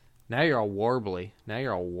Now you're all warbly.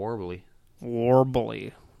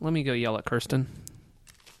 Warbly. Let me go yell at Kirsten.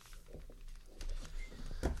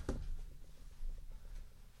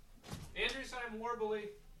 Andrew said I'm warbly.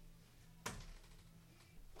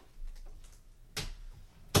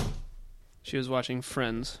 She was watching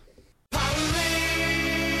Friends.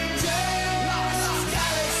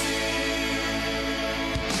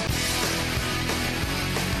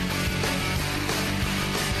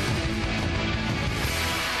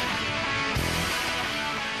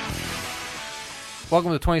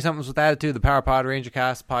 Welcome to 20-somethings with Attitude, the Power Pod Ranger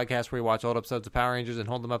Cast podcast where we watch old episodes of Power Rangers and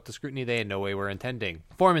hold them up to scrutiny they in no way were intending.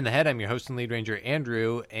 Form in the head, I'm your host and lead ranger,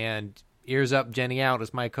 Andrew, and ears up, Jenny out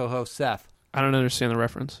is my co-host, Seth. I don't understand the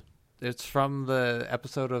reference. It's from the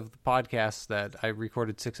episode of the podcast that I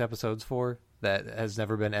recorded 6 episodes for that has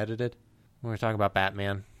never been edited. We were talking about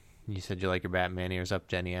Batman. You said you like your Batman, ears up,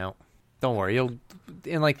 Jenny out. Don't worry, you'll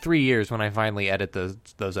in like 3 years when I finally edit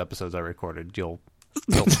those episodes I recorded, you'll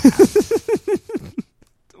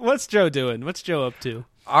What's Joe doing? What's Joe up to?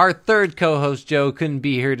 Our third co-host, Joe, couldn't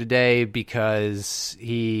be here today because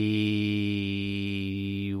he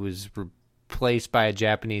was replaced by a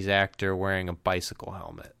Japanese actor wearing a biker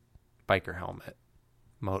helmet.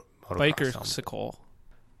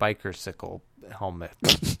 Bikersicle helmet.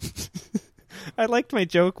 I liked my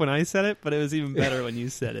joke when I said it, but it was even better when you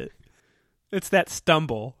said it. It's that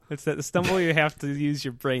stumble. It's that stumble you have to use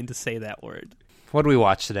your brain to say that word. What did we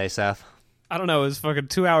watch today, Seth? I don't know. It was fucking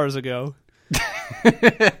 2 hours ago.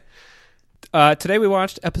 Today we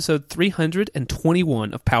watched episode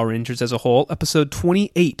 321 of Power Rangers as a whole, episode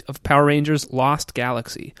 28 of Power Rangers Lost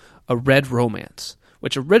Galaxy, A Red Romance,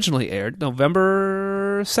 which originally aired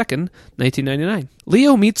November 2nd, 1999.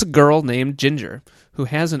 Leo meets a girl named Ginger, who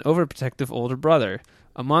has an overprotective older brother.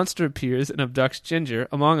 A monster appears and abducts Ginger,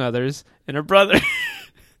 among others, and her brother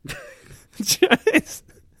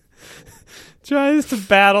tries to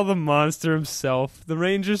battle the monster himself. The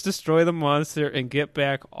Rangers destroy the monster and get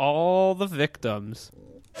back all the victims.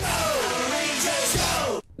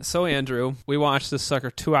 So, Andrew, we watched this sucker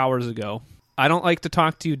 2 hours ago. I don't like to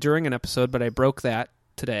talk to you during an episode, but I broke that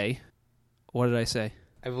today. What did I say?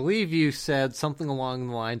 I believe you said something along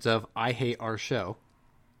the lines of, I hate our show.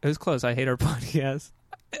 It was close. I hate our podcast.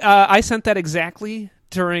 I sent that exactly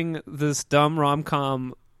during this dumb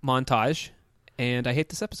rom-com montage, and I hate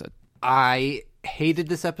this episode. I hated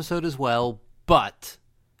this episode as well, but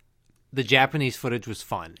the Japanese footage was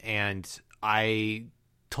fun, and I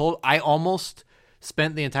almost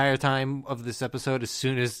spent the entire time of this episode as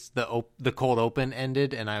soon as the cold open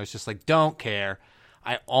ended, and I was just like, don't care.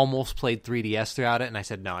 I almost played 3DS throughout it, and I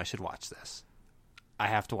said, no, I should watch this. I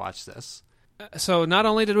have to watch this. So not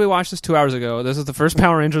only did we watch this 2 hours ago, this is the first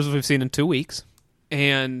Power Rangers we've seen in 2 weeks,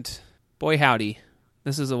 and boy howdy,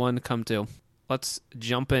 this is the one to come to. Let's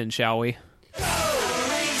jump in, shall we?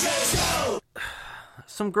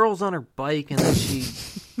 Some girl's on her bike and then she...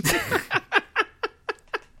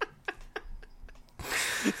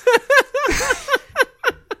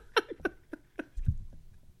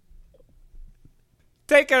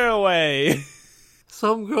 Take her away.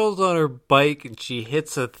 Some girl's on her bike and she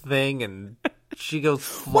hits a thing and she goes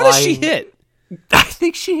flying. What does she hit? I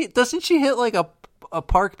think doesn't she hit like a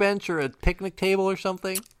park bench or a picnic table or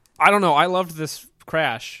something? I don't know. I loved this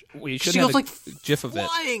crash. We should have a gif of it.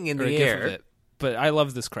 Flying in or the a gif air. of it. But I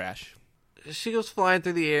love this crash. She goes flying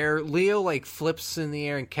through the air. Leo flips in the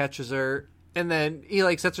air and catches her. And then he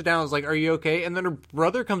sets her down and is like, are you okay? And then her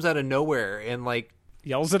brother comes out of nowhere and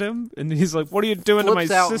yells at him. And he's like, what are you doing to my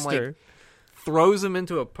sister? And, throws him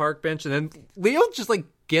into a park bench. And then Leo just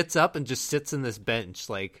gets up and just sits in this bench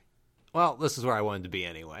well, this is where I wanted to be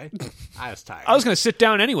anyway. I was tired. I was going to sit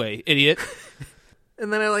down anyway, idiot.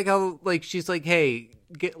 And then I like how she's like, hey,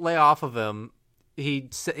 lay off of him. He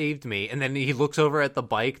saved me. And then he looks over at the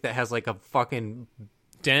bike that has a fucking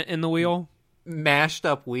dent in the wheel, mashed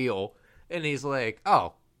up wheel. And he's like,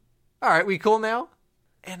 oh, all right, we cool now?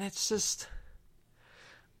 And it's just,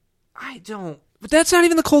 But that's not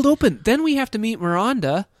even the cold open. Then we have to meet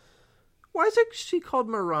Miranda. Why is she called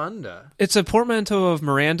Miranda? It's a portmanteau of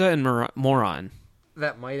Miranda and moron.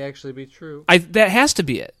 That might actually be true. That has to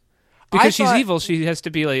be it. Because she's evil, she has to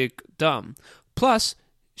be, dumb. Plus,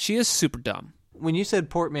 she is super dumb. When you said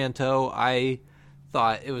portmanteau, I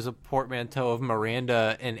thought it was a portmanteau of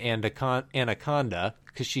Miranda and Anaconda,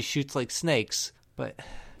 because she shoots like snakes, but...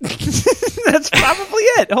 That's probably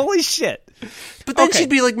it. Holy shit. But then she'd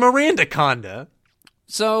be like Miranda-conda.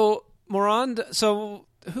 So,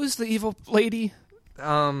 who's the evil lady?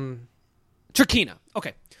 Trakina.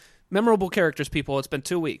 Okay. Memorable characters, people. It's been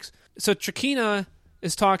 2 weeks. So Trakina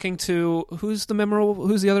is talking to who's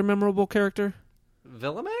the other memorable character?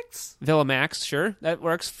 Villamax, sure. That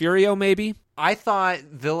works. Furio, maybe? I thought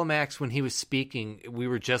Villamax, when he was speaking, we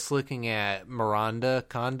were just looking at Miranda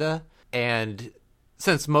Conda, and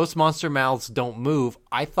since most monster mouths don't move,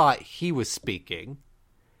 I thought he was speaking.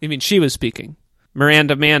 You mean she was speaking?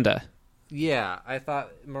 Miranda Manda. Yeah, I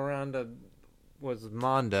thought Miranda was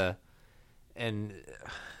Manda. And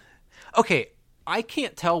okay, I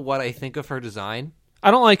can't tell what I think of her design.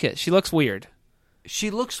 I don't like it. She looks weird.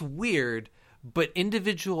 She looks weird, but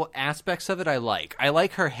individual aspects of it I like. I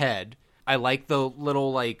like her head. I like the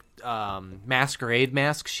little, like, masquerade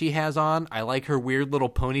mask she has on. I like her weird little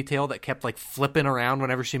ponytail that kept, like, flipping around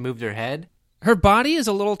whenever she moved her head. Her body is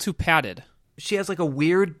a little too padded. She has, like, a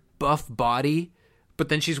weird buff body, but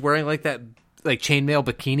then she's wearing, like, that, like, chainmail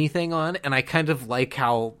bikini thing on, and I kind of like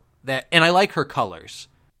how that... And I like her colors.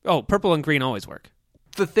 Oh, purple and green always work.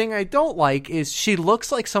 The thing I don't like is she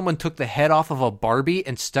looks like someone took the head off of a Barbie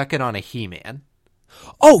and stuck it on a He-Man.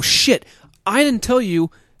 Oh, shit. I didn't tell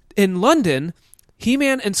you... In London,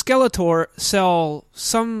 He-Man and Skeletor sell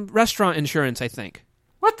some restaurant insurance, I think.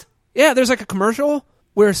 What? Yeah, there's like a commercial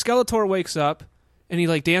where Skeletor wakes up and he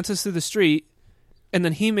like dances through the street, and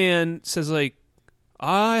then He-Man says like,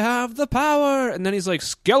 I have the power, and then he's like,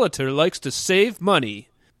 Skeletor likes to save money.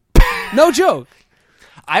 No joke.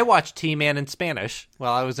 I watched He-Man in Spanish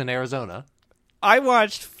while I was in Arizona. I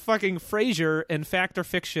watched fucking Frasier and Fact or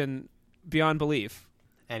Fiction beyond belief.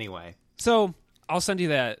 Anyway. So... I'll send you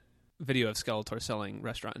that video of Skeletor selling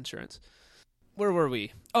restaurant insurance. Where were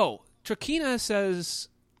we? Oh, Trakina says...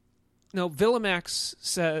 No, Villamax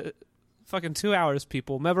says... Fucking 2 hours,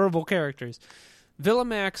 people. Memorable characters.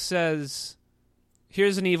 Villamax says,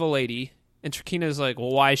 here's an evil lady. And Trakina's like,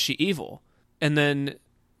 well, why is she evil? And then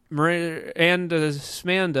Miranda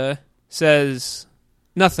Smanda says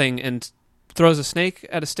nothing and throws a snake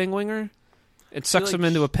at a stingwinger and sucks him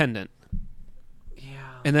into a pendant.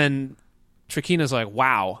 Yeah. And then... Trakina's like,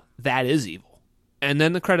 wow, that is evil. And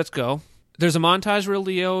then the credits go. There's a montage where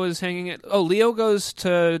Leo is hanging it. Oh, Leo goes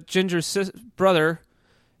to Ginger's brother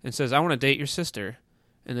and says, I want to date your sister.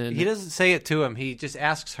 And then he doesn't say it to him. He just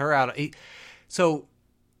asks her out. So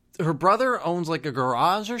her brother owns like a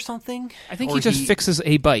garage or something? I think he just fixes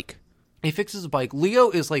a bike. He fixes a bike. Leo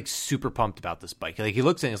is like super pumped about this bike. Like he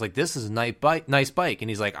looks at it and he's like, this is a nice bike. And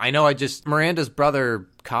he's like, I know Miranda's brother,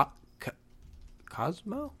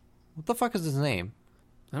 Cosmo? What the fuck is his name?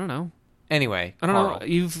 I don't know. Anyway, I don't know.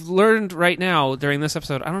 You've learned right now during this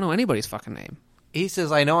episode, I don't know anybody's fucking name. He says,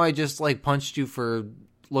 I know I just like punched you for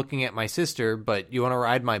looking at my sister, but you want to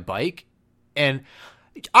ride my bike? And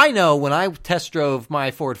I know when I test drove my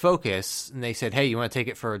Ford Focus and they said, hey, you want to take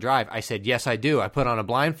it for a drive? I said, yes, I do. I put on a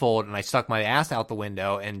blindfold and I stuck my ass out the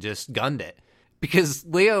window and just gunned it. Because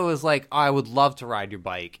Leo is like, I would love to ride your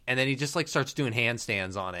bike. And then he just like starts doing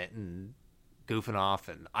handstands on it and goofing off,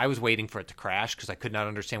 and I was waiting for it to crash because I could not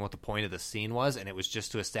understand what the point of the scene was, and it was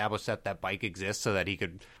just to establish that bike exists so that he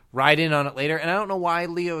could ride in on it later. And I don't know why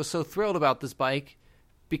Leo is so thrilled about this bike,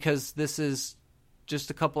 because this is just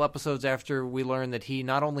a couple episodes after we learn that he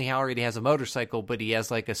not only already has a motorcycle, but he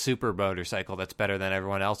has like a super motorcycle that's better than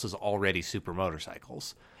everyone else's already super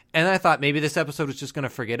motorcycles. And I thought maybe this episode was just going to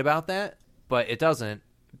forget about that, but it doesn't.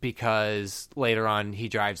 Because later on, he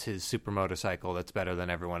drives his super motorcycle that's better than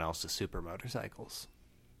everyone else's super motorcycles.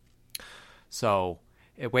 So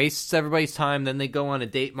it wastes everybody's time. Then they go on a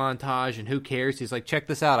date montage, and who cares? He's like, check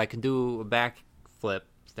this out. I can do a backflip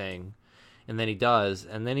thing. And then he does.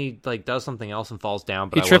 And then he like does something else and falls down.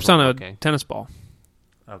 But he trips on a tennis ball.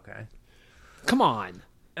 Okay. Come on.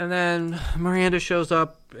 And then Miranda shows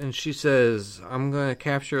up, and she says, I'm going to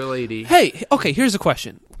capture a lady. Hey, okay, here's a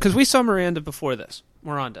question. Because we saw Miranda before this.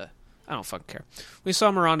 Miranda. I don't fucking care. We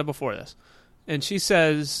saw Miranda before this. And she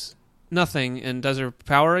says nothing and does her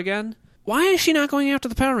power again. Why is she not going after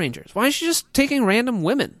the Power Rangers? Why is she just taking random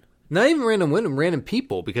women? Not even random women, random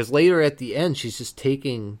people. Because later at the end, she's just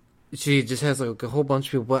taking... She just has like a whole bunch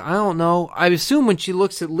of people. But I don't know. I assume when she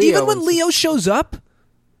looks at Leo... Even when Leo shows up,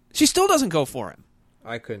 she still doesn't go for him.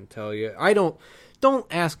 I couldn't tell you. I don't... Don't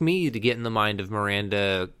ask me to get in the mind of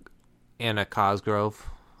Miranda Anna Cosgrove.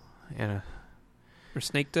 Anna... Or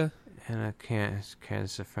Snaketa? And I can't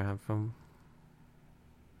from.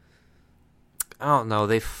 I don't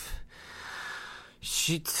know.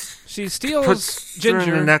 She steals puts Ginger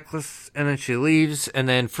her in a necklace, and then she leaves. And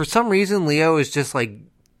then for some reason, Leo is just like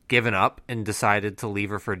given up and decided to leave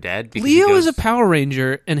her for dead. Leo is a Power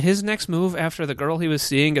Ranger, and his next move after the girl he was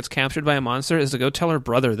seeing gets captured by a monster is to go tell her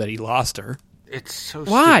brother that he lost her. It's so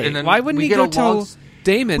why? stupid. Why wouldn't he go tell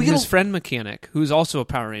Damon, his friend mechanic, who's also a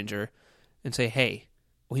Power Ranger, and say, hey,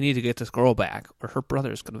 we need to get this girl back, or her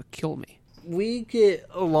brother's going to kill me. we get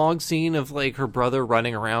a long scene of like her brother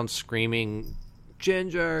running around screaming,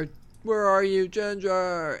 "Ginger, where are you,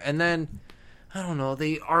 Ginger?" And then I don't know,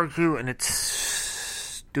 they argue and it's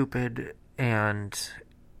stupid, and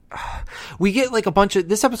we get like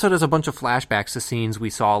this episode has a bunch of flashbacks to scenes we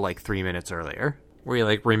saw like 3 minutes earlier, where he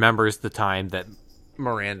like remembers the time that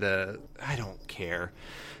Miranda, I don't care.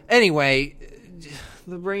 Anyway,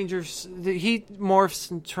 the Rangers, he morphs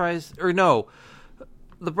and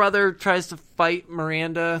the brother tries to fight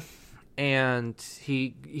Miranda, and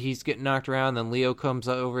he's getting knocked around. Then Leo comes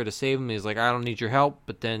over to save him. He's like, "I don't need your help,"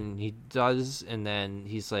 but then he does, and then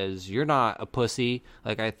he says, "You're not a pussy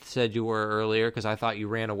like I said you were earlier, because I thought you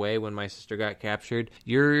ran away when my sister got captured.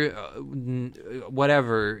 You're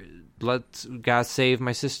whatever. Let's gotta save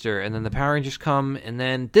my sister." And then the Power Rangers come, and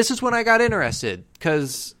then this is when I got interested,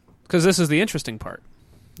 because this is the interesting part.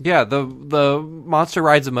 Yeah, the monster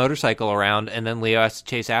rides a motorcycle around, and then Leo has to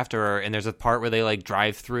chase after her, and there's a part where they like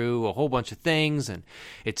drive through a whole bunch of things, and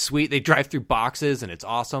it's sweet. They drive through boxes, and it's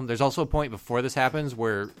awesome. There's also a point before this happens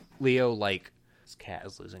where Leo, like, his cat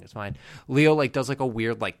is losing its mind. Leo like does like a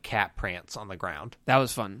weird like cat prance on the ground. That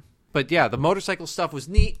was fun. But yeah, the motorcycle stuff was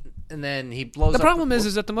neat, and then he blows The up problem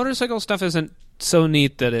is that the motorcycle stuff isn't so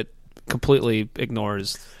neat that it completely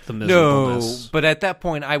ignores the miserableness. No, but at that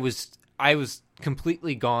point I was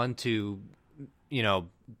completely gone to,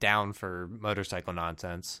 down for motorcycle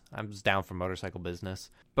nonsense. I was down for motorcycle business.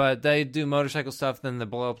 But they do motorcycle stuff, then they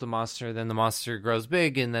blow up the monster, then the monster grows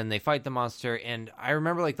big, and then they fight the monster. And I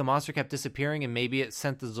remember like the monster kept disappearing, and maybe it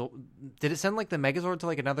sent did it send like the Megazord to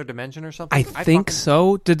like another dimension or something? I think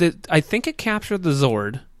so. I think it captured the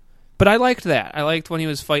Zord, but I liked that. I liked when he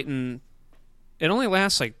was fighting. It only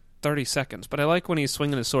lasts like 30 seconds, but I like when he's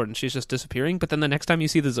swinging his sword and she's just disappearing. But then the next time you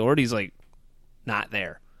see the Zord, he's like not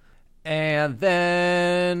there. And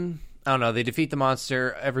then I don't know, they defeat the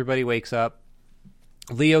monster, everybody wakes up.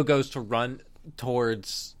 Leo goes to run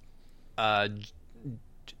towards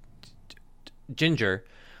Ginger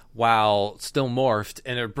while still morphed,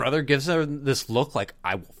 and her brother gives her this look like,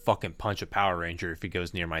 "I will fucking punch a Power Ranger if he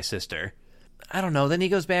goes near my sister." I don't know. Then he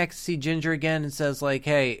goes back to see Ginger again and says like,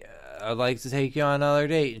 "Hey, I'd like to take you on another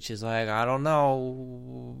date." And she's like, "I don't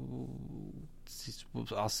know.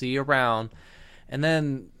 I'll see you around." And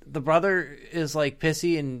then the brother is like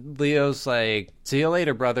pissy, and Leo's like, "See you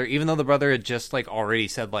later, brother." Even though the brother had just like already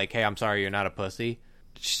said like, "Hey, I'm sorry, you're not a pussy."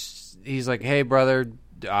 He's like, "Hey, brother,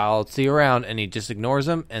 I'll see you around." And he just ignores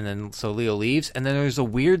him. And then so Leo leaves. And then there's a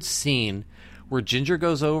weird scene where Ginger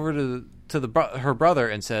goes over to her brother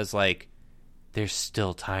and says like, "There's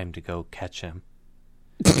still time to go catch him."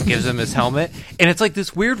 He gives him his helmet, and it's like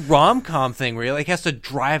this weird rom-com thing where he like has to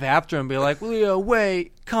drive after him and be like, "Leo,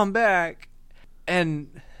 wait, come back."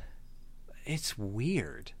 And it's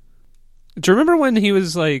weird. Do you remember when he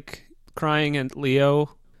was like crying at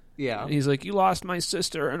Leo? Yeah. He's like, "You lost my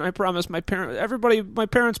sister, and I promised my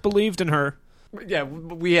parents believed in her." Yeah,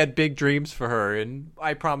 we had big dreams for her, and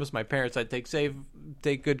I promised my parents I'd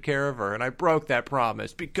take good care of her, and I broke that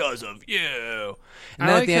promise because of you. And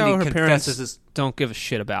then at the end, her parents don't give a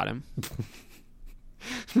shit about him.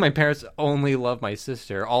 My parents only love my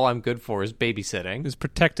sister. All I'm good for is babysitting. Is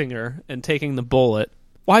protecting her and taking the bullet.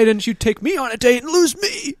 Why didn't you take me on a date and lose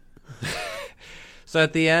me? So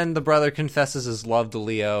at the end, the brother confesses his love to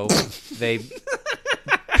Leo.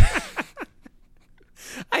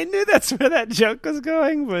 I knew that's where that joke was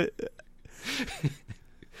going, but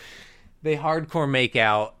they hardcore make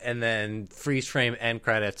out, and then freeze frame end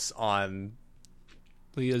credits on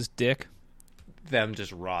Leo's dick. Them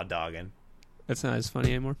just raw dogging. That's not as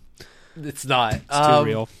funny anymore. It's not. It's too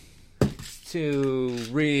real. Too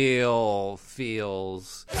real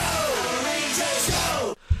feels.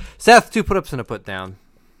 Seth, 2 put-ups and a put-down.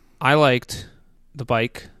 I liked the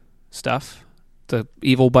bike stuff, the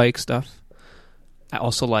evil bike stuff. I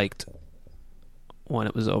also liked when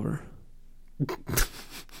it was over.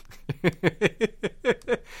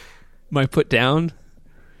 My put-down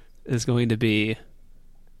is going to be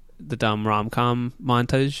the dumb rom-com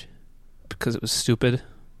montage, because it was stupid,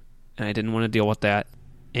 and I didn't want to deal with that,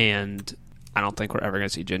 and I don't think we're ever going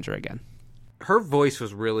to see Ginger again. Her voice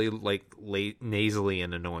was really, like, nasally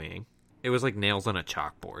and annoying. It was like nails on a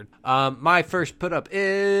chalkboard. My first put-up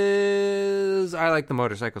is I like the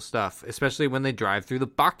motorcycle stuff, especially when they drive through the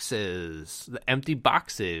boxes, the empty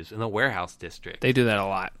boxes in the warehouse district. They do that a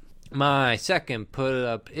lot. My second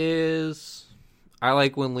put-up is I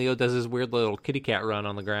like when Leo does his weird little kitty cat run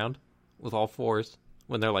on the ground with all fours.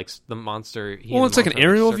 When they're like the monster. Well, it's like an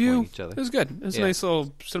aerial view. It was good. It was a nice little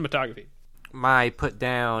cinematography. My put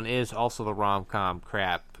down is also the rom-com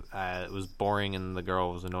crap. It was boring and the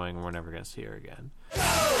girl was annoying and we're never going to see her again.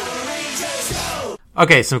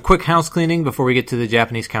 Okay, some quick house cleaning before we get to the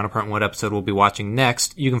Japanese counterpart and what episode we'll be watching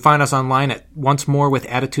next. You can find us online at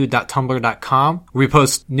oncemorewithattitude.tumblr.com. We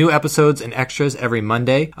post new episodes and extras every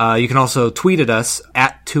Monday. You can also tweet at us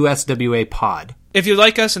at 2SWApod. If you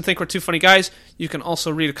like us and think we're two funny guys, you can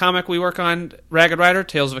also read a comic we work on, Ragged Rider,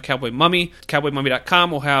 Tales of a Cowboy Mummy.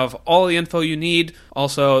 CowboyMummy.com will have all the info you need.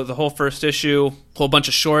 Also, the whole first issue, a whole bunch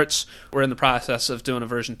of shorts. We're in the process of doing a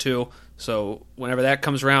version 2, so whenever that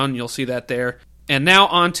comes around, you'll see that there. And now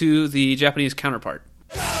on to the Japanese counterpart.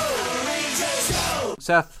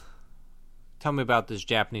 Seth, tell me about this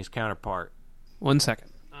Japanese counterpart. 1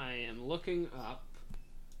 second. I am looking up.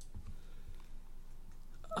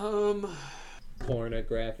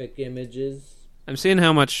 Pornographic images. I'm seeing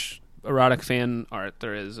how much erotic fan art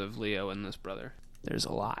there is of Leo and this brother. There's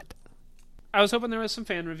a lot. I was hoping there was some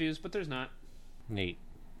fan reviews, but there's not. Neat.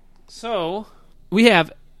 So, we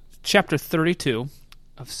have chapter 32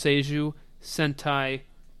 of Seiju Sentai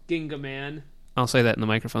Gingaman. I'll say that in the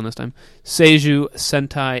microphone this time. Seiju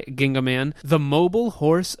Sentai Gingaman, the mobile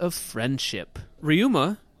horse of friendship.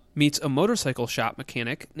 Ryuma meets a motorcycle shop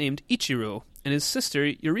mechanic named Ichiro and his sister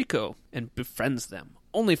Yuriko and befriends them,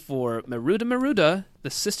 only for Meruda, the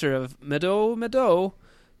sister of Medo,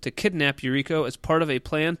 to kidnap Yuriko as part of a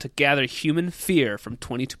plan to gather human fear from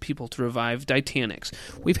 22 people to revive Titanics.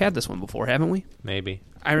 We've had this one before, haven't we? Maybe.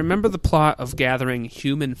 I remember the plot of gathering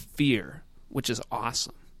human fear, which is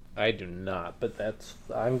awesome. I do not, but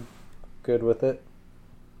I'm good with it.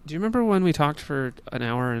 Do you remember when we talked for an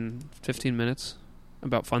hour and 15 minutes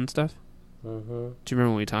about fun stuff? Mm-hmm. Do you remember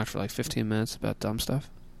when we talked for like 15 minutes about dumb stuff?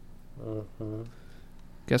 Mm-hmm.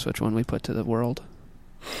 Guess which one we put to the world?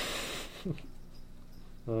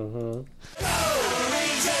 Mm-hmm.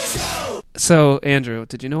 So, Andrew,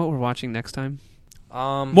 did you know what we're watching next time?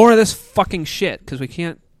 More. More of this fucking shit, because we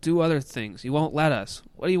can't do other things. You won't let us.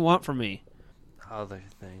 What do you want from me? Other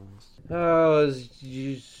things. Oh,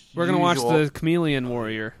 We're going to watch The Chameleon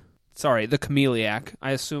Warrior. Sorry, The Chameleac.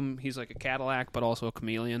 I assume he's like a Cadillac, but also a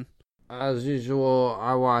chameleon. As usual,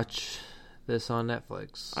 I watch this on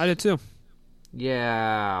Netflix. I did too.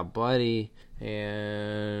 Yeah, buddy.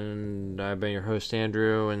 And I've been your host,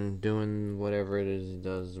 Andrew, and doing whatever it is he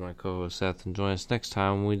does is my co-host, Seth. And join us next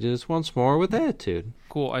time when we do this once more with attitude.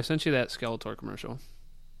 Cool. I sent you that Skeletor commercial.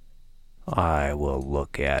 I will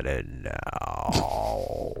look at it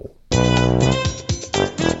now.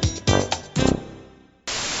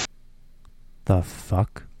 The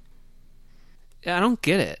fuck? Yeah, I don't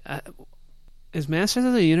get it. Is Masters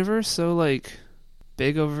of the Universe so, like,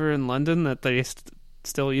 big over in London that they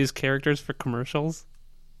still use characters for commercials?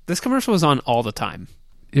 This commercial was on all the time.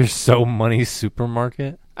 You're So Money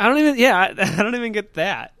Supermarket? I don't even get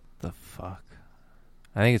that. The fuck?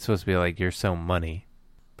 I think it's supposed to be like, You're So Money.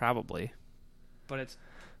 Probably. But it's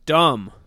dumb.